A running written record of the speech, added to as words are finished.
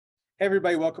Hey,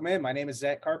 everybody, welcome in. My name is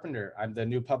Zach Carpenter. I'm the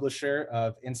new publisher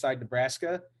of Inside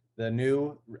Nebraska, the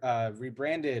new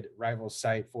rebranded rival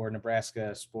site for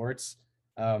Nebraska sports.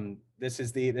 This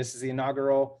is the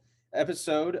inaugural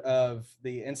episode of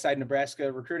the Inside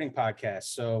Nebraska recruiting podcast.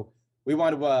 So we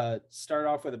want to start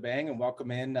off with a bang and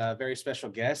welcome in a very special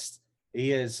guest.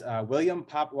 He is William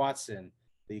Pop Watson,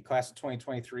 the class of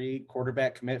 2023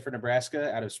 quarterback commit for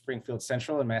Nebraska out of Springfield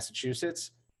Central in Massachusetts.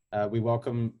 We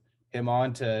welcome him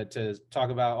on to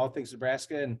talk about all things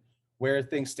Nebraska and where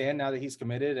things stand now that he's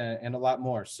committed and a lot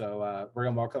more. So we're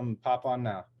going to welcome Pop on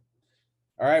now.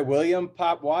 All right, William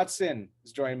Pop Watson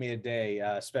is joining me today,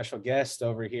 special guest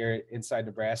over here inside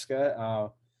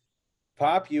Nebraska.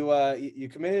 Pop, you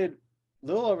committed a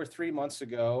little over 3 months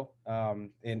ago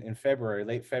in February,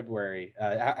 late February.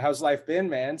 How's life been,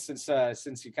 man, since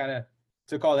you kind of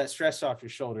took all that stress off your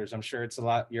shoulders? I'm sure it's a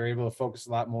lot. You're able to focus a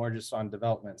lot more just on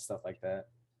development and stuff like that.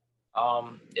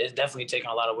 It's definitely taken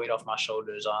a lot of weight off my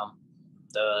shoulders.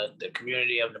 The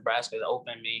community of Nebraska has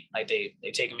opened me, like they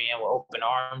taken me in with open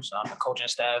arms. The coaching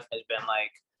staff has been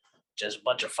like just a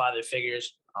bunch of father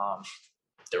figures.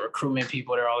 The recruitment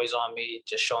people, they're always on me,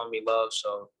 just showing me love.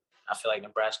 So I feel like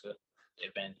Nebraska,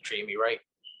 they've been treating me right.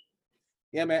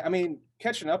 Yeah, man. I mean,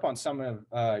 catching up on some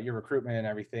of your recruitment and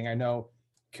everything, I know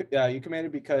you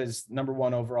committed because number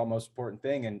one overall most important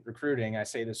thing in recruiting, I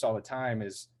say this all the time,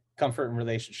 is comfort and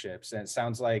relationships. And it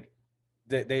sounds like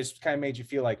they just kind of made you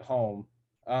feel like home.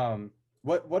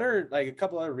 What are like a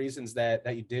couple other reasons that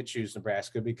you did choose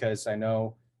Nebraska? Because I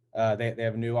know they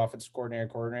have a new offensive coordinator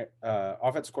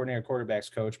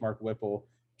quarterbacks coach, Mark Whipple,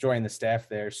 joining the staff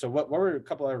there. So what were a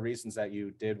couple other reasons that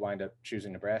you did wind up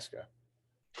choosing Nebraska?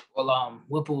 Well,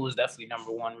 Whipple was definitely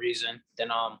number one reason. Then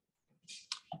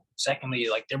secondly,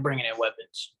 like they're bringing in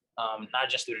weapons. Not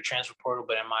just through the transfer portal,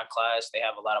 but in my class, they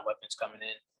have a lot of weapons coming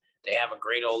in. They have a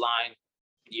great O-line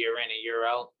year in and year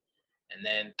out. And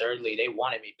then thirdly, they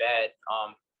wanted me bad.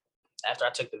 After I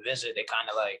took the visit, they kind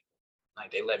of like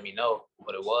they let me know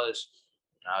what it was.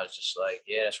 And I was just like,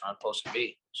 yeah, that's where I'm supposed to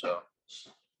be. So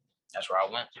that's where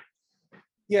I went.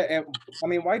 Yeah, and I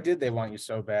mean, why did they want you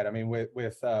so bad? I mean,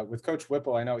 with Coach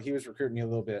Whipple, I know he was recruiting you a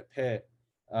little bit at Pitt.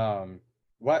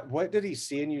 What did he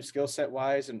see in you skill set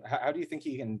wise, and how do you think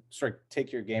he can sort of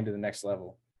take your game to the next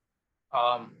level?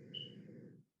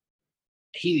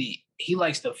 He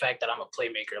likes the fact that I'm a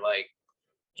playmaker. Like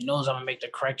he knows I'm gonna make the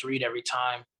correct read every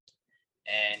time,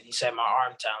 and he said my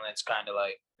arm talent's kind of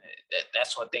like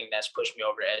that's one thing that's pushed me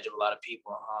over the edge of a lot of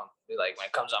people. Like when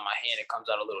it comes out my hand, it comes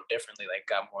out a little differently. Like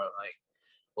got more like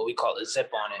what we call a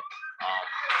zip on it.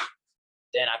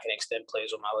 Then I can extend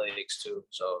plays with my legs too.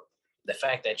 So the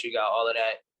fact that you got all of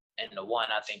that in the one,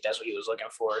 I think that's what he was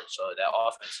looking for. So that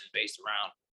offense is based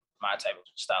around my type of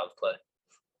style of play.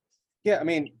 Yeah, I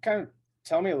mean, kind of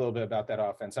tell me a little bit about that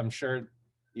offense. I'm sure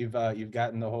you've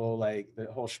gotten the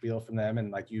whole spiel from them,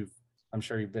 and I'm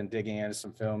sure you've been digging into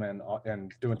some film and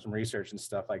doing some research and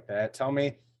stuff like that. Tell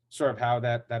me sort of how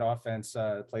that offense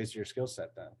plays to your skill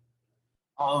set then.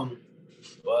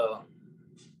 Well,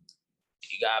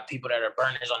 you got people that are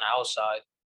burners on the outside.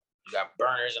 You got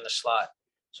burners in the slot.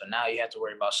 So now you have to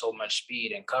worry about so much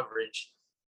speed and coverage.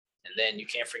 And then you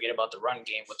can't forget about the run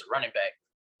game with the running back.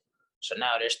 So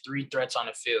now there's three threats on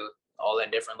the field, all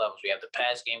at different levels. We have the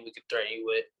pass game we could threaten you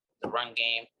with, the run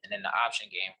game, and then the option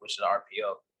game, which is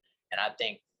RPO. And I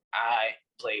think I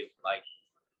play like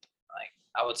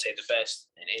I would say the best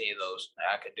in any of those.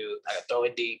 I could throw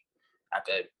it deep. I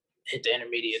could hit the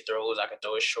intermediate throws. I could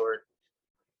throw it short.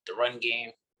 The run game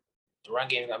is going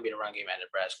to be the run game at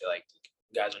Nebraska. Like,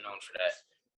 guys are known for that.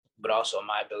 But also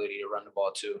my ability to run the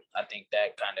ball, too. I think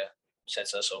that kind of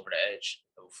sets us over the edge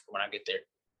when I get there.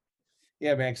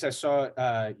 Yeah, man, because I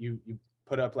saw you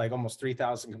put up like almost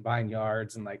 3,000 combined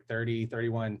yards and like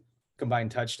 31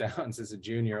 combined touchdowns as a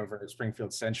junior over at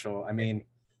Springfield Central. I mean,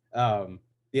 yeah,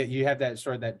 you have that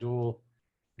sort of that dual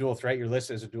threat. You're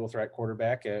listed as a dual threat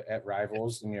quarterback at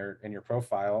Rivals in your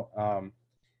profile.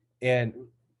 And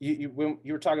you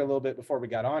were talking a little bit before we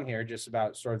got on here just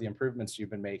about sort of the improvements you've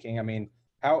been making. I mean,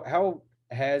 how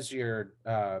has your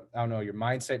your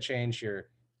mindset changed, your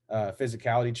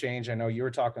physicality change? I know you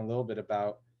were talking a little bit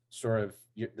about sort of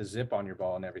the zip on your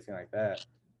ball and everything like that.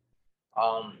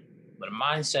 But the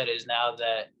mindset is now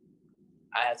that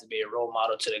I have to be a role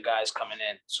model to the guys coming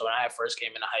in. So when I first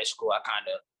came into high school,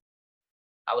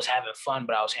 I was having fun,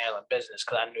 but I was handling business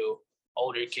because I knew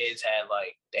older kids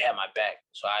they had my back.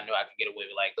 So I knew I could get away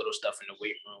with like little stuff in the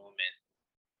weight room and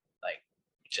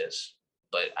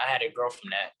but I had to grow from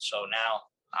that. So now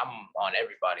I'm on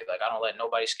everybody. Like I don't let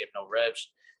nobody skip no reps.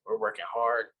 We're working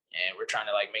hard and we're trying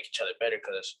to like make each other better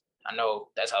because I know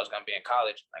that's how it's gonna be in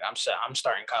college. Like I'm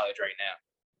starting college right now,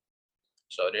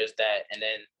 so there's that. And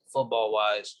then football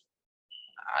wise,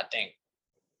 I think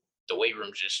the weight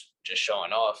room's just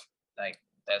showing off. Like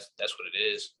that's what it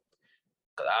is.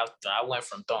 Cause I went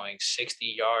from throwing 60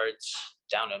 yards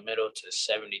down the middle to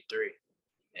 73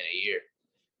 in a year,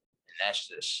 and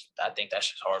I think that's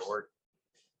just hard work.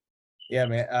 Yeah,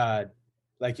 man.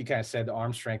 Like you kind of said, the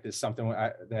arm strength is something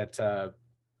that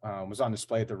was on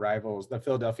display at the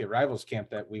Philadelphia Rivals camp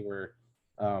that we were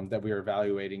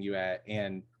evaluating you at,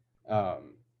 and I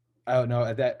don't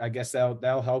know that I guess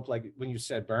that'll help. Like when you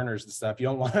said burners and stuff, you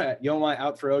don't want to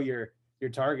outthrow your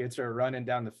targets or running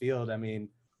down the field. I mean,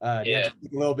 you have to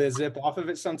take a little bit of zip off of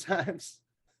it sometimes.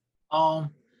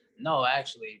 No,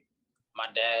 actually, my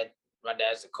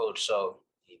dad's the coach, so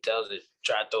he tells it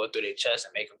try to throw it through their chest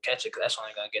and make them catch it, because that's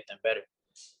only gonna get them better.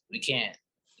 We can't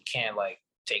like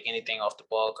take anything off the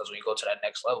ball, because when you go to that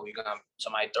next level, you're gonna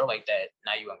somebody throw like that.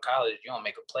 Now you in college, you don't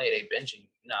make a play, they benching you,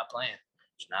 you're not playing.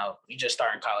 So now you just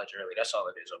start in college early. That's all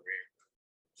it is over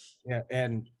here. Yeah,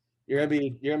 and you're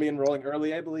gonna be enrolling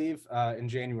early, I believe, in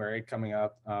January coming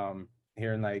up,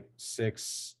 here in like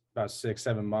about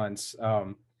 6-7 months.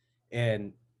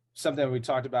 And something that we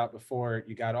talked about before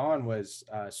you got on was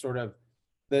sort of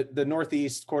the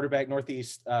Northeast quarterback,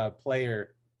 Northeast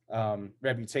player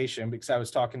reputation, because I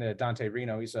was talking to Dante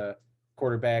Reno. He's a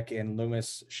quarterback in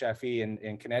Loomis Chaffee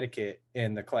in Connecticut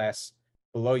in the class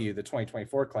below you, the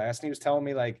 2024 class. And he was telling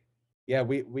me like, yeah,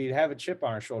 we have a chip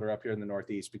on our shoulder up here in the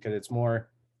Northeast, because it's more,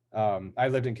 I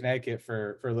lived in Connecticut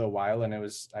for a little while, and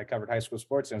I covered high school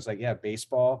sports, and it was like, yeah,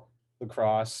 baseball,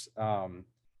 lacrosse,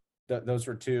 those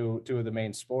were two of the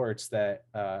main sports that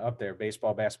up there,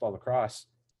 baseball, basketball, lacrosse.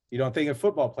 You don't think of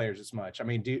football players as much. I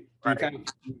mean, do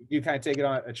you kind of take it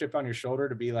on a chip on your shoulder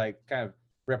to be like kind of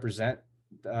represent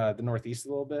the Northeast a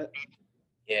little bit?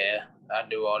 Yeah, I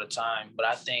do all the time. But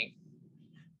I think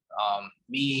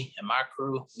me and my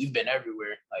crew, we've been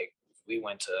everywhere. Like we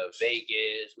went to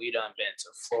Vegas, we done been to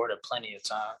Florida plenty of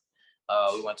time.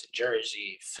 We went to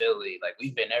Jersey, Philly. Like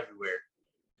we've been everywhere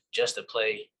just to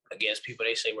play against people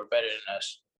they say were better than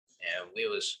us. And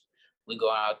we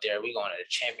go out there, we going to the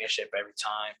championship every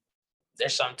time.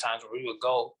 There's sometimes where we would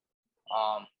go.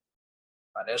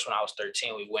 That's when I was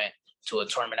 13. We went to a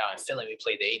tournament out in Philly. We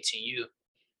played the 18U,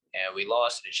 and we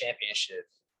lost to the championship.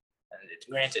 And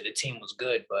granted, the team was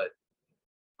good, but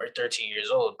we're 13 years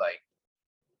old. Like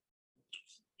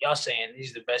y'all saying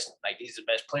these are the best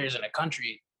players in the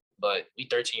country, but we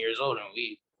 13 years old and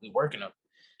we working them.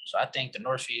 So I think the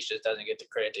Northeast just doesn't get the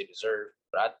credit they deserve.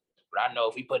 But I know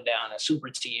if we put down a super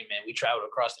team and we traveled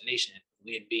across the nation,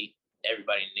 we'd beat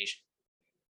everybody in the nation.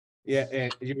 Yeah,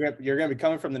 and you're going to be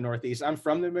coming from the Northeast. I'm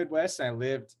from the Midwest, and I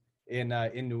lived in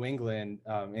New England,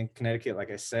 in Connecticut, like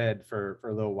I said, for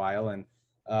a little while. And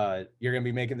you're going to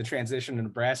be making the transition to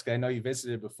Nebraska. I know you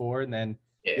visited before, and then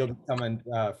you'll be coming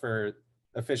for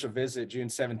official visit June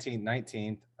 17th,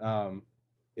 19th.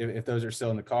 If those are still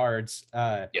in the cards,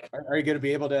 are you going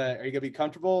to be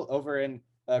comfortable over in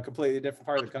a completely different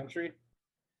part of the country?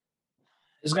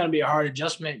 It's going to be a hard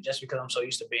adjustment just because I'm so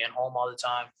used to being home all the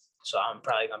time. So I'm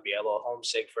probably going to be a little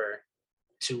homesick for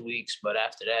 2 weeks. But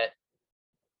after that,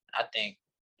 I think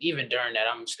even during that,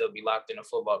 I'm going to still be locked into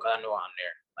football because I know I'm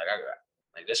there.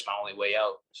 Like this is my only way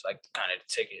out. It's like kind of the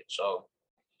ticket. So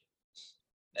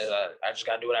I just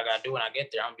got to do what I got to do when I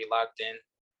get there. I'm going to be locked in,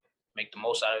 make the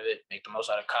most out of it, make the most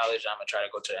out of college. I'm going to try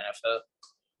to go to the NFL.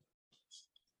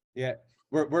 Yeah.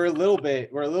 We're a little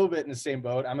bit in the same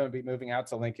boat. I'm going to be moving out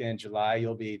to Lincoln in July.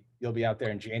 You'll be out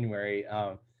there in January.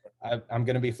 I'm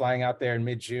going to be flying out there in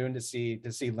mid-June to see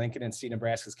Lincoln and see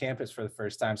Nebraska's campus for the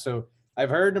first time. So I've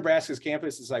heard Nebraska's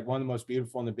campus is like one of the most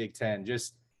beautiful in the Big Ten.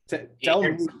 Just tell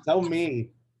me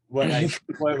what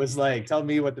it was like. Tell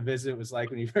me what the visit was like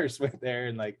when you first went there,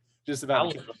 and like just about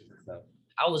the campus and stuff.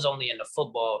 I was only in the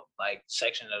football like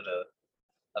section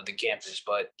of the campus,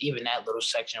 but even that little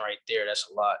section right there, that's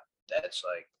a lot. That's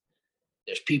like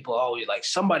there's people always, like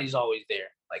somebody's always there,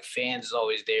 like fans is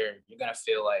always there. You're gonna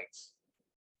feel like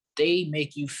they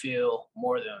make you feel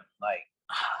more than, like,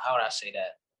 how would I say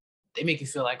that? They make you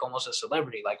feel like almost a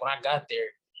celebrity. Like when I got there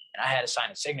and I had to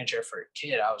sign a signature for a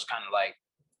kid, I was kind of like,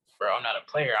 bro, I'm not a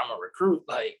player, I'm a recruit.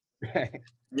 Like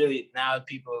really, now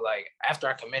people, like after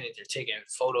I committed, they're taking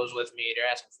photos with me, they're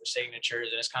asking for signatures,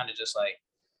 and it's kind of just like,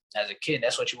 as a kid,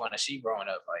 that's what you want to see growing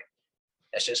up. Like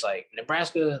that's just like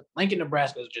Lincoln,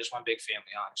 Nebraska is just one big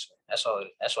family, honestly. That's all.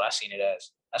 That's what I seen it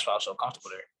as. That's why I was so comfortable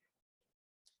there.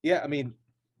 Yeah, I mean,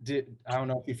 I don't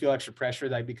know if you feel extra pressure,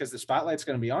 like because the spotlight's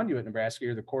going to be on you at Nebraska.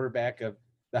 You're the quarterback of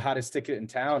the hottest ticket in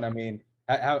town. I mean,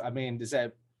 does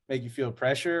that make you feel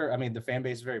pressure? I mean, the fan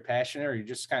base is very passionate, or you're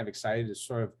just kind of excited to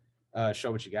sort of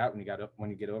show what you got when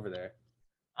you get over there?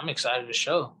 I'm excited to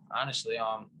show, honestly.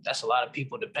 That's a lot of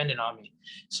people depending on me.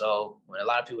 So when a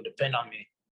lot of people depend on me,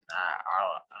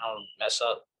 I don't mess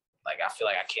up. Like, I feel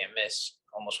like I can't miss.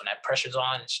 Almost when that pressure's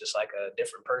on, it's just like a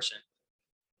different person.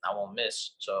 I won't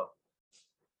miss. So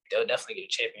they'll definitely get a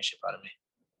championship out of me.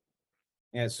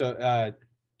 Yeah. So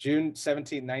June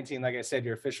 17th, 19th, like I said,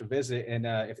 your official visit. And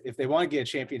if they want to get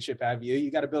a championship out of you,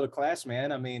 you got to build a class,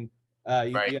 man. I mean,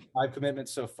 you have 5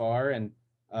 commitments so far. And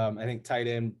I think tight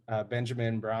end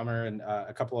Benjamin Brahmer and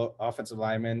a couple of offensive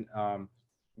linemen,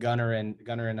 Gunner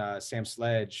and Sam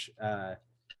Sledge.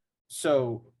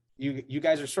 So you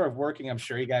guys are sort of working. I'm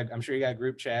sure you got a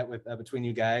group chat with between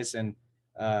you guys, and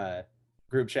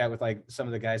group chat with like some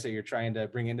of the guys that you're trying to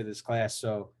bring into this class.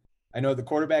 So I know the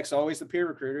quarterback's always the peer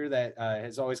recruiter that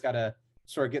has always got to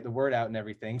sort of get the word out and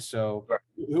everything. So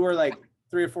who are like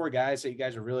 3 or 4 guys that you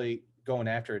guys are really going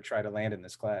after to try to land in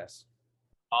this class?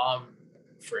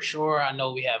 For sure, I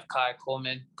know we have Kai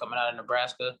Coleman coming out of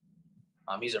Nebraska.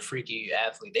 He's a freaky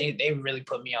athlete. They really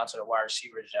put me onto the wide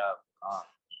receiver job.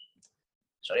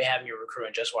 So they have me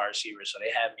recruiting just wide receivers. So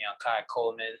they have me on Kai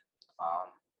Coleman.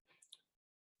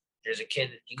 There's a kid,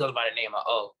 he goes by the name of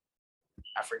O.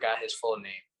 I forgot his full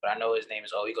name, but I know his name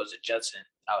is O. He goes to Judson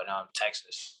out in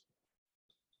Texas.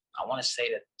 I want to say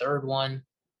the third one,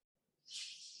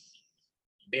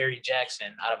 Barry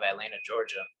Jackson out of Atlanta,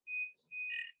 Georgia.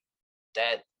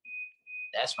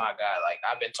 That's my guy. Like,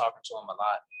 I've been talking to him a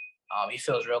lot. He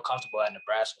feels real comfortable at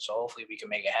Nebraska, so hopefully we can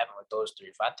make it happen with those 3.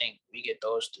 If I think we get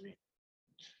those 3,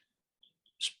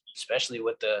 especially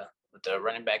with the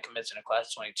running back commits in the class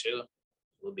of 22,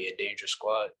 we'll be a dangerous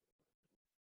squad.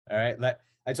 All right.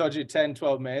 I told you 10,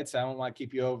 12 minutes. I don't want to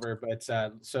keep you over, but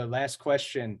so last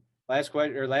question, not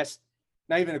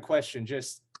even a question,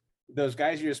 just those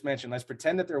guys you just mentioned. Let's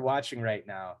pretend that they're watching right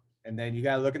now, and then you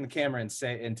got to look in the camera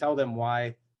and tell them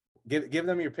why. Give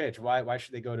them your pitch. Why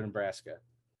should they go to Nebraska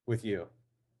with you?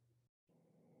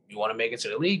 You want to make it to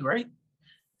the league, right?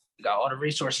 You got all the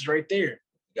resources right there.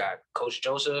 You got Coach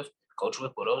Joseph, Coach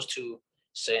Whipple. Those 2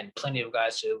 send plenty of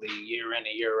guys to the league year in and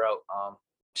year out.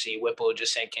 See, Whipple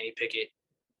just sent Kenny Pickett,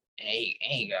 and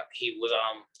he was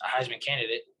a Heisman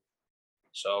candidate.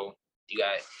 So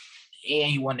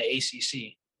he won the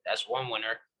ACC. That's one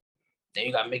winner. Then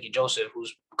you got Mickey Joseph,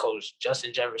 who's coached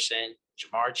Justin Jefferson,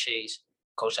 Jamar Chase,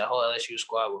 coached that whole LSU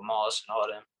squad with Moss and all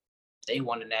them. They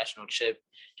won the national chip,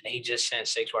 and he just sent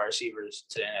 6 wide receivers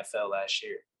to the NFL last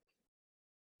year.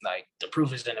 Like, the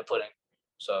proof is in the pudding.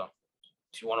 So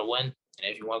if you want to win,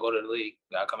 and if you want to go to the league,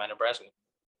 you got to come at Nebraska.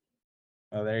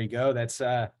 Oh, there you go. It's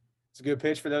a good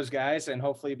pitch for those guys, and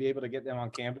hopefully be able to get them on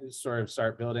campus, sort of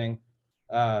start build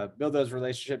those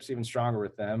relationships even stronger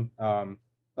with them.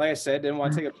 Like I said, didn't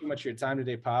want to take up too much of your time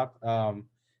today, Pop. And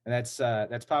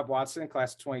that's Pop Watson,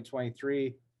 class of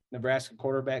 2023, Nebraska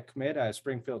quarterback commit,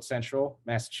 Springfield Central,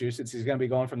 Massachusetts. He's going to be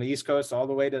going from the East Coast all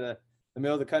the way to the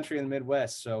middle of the country in the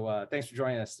Midwest. So thanks for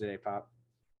joining us today, Pop.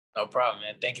 No problem,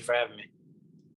 man. Thank you for having me.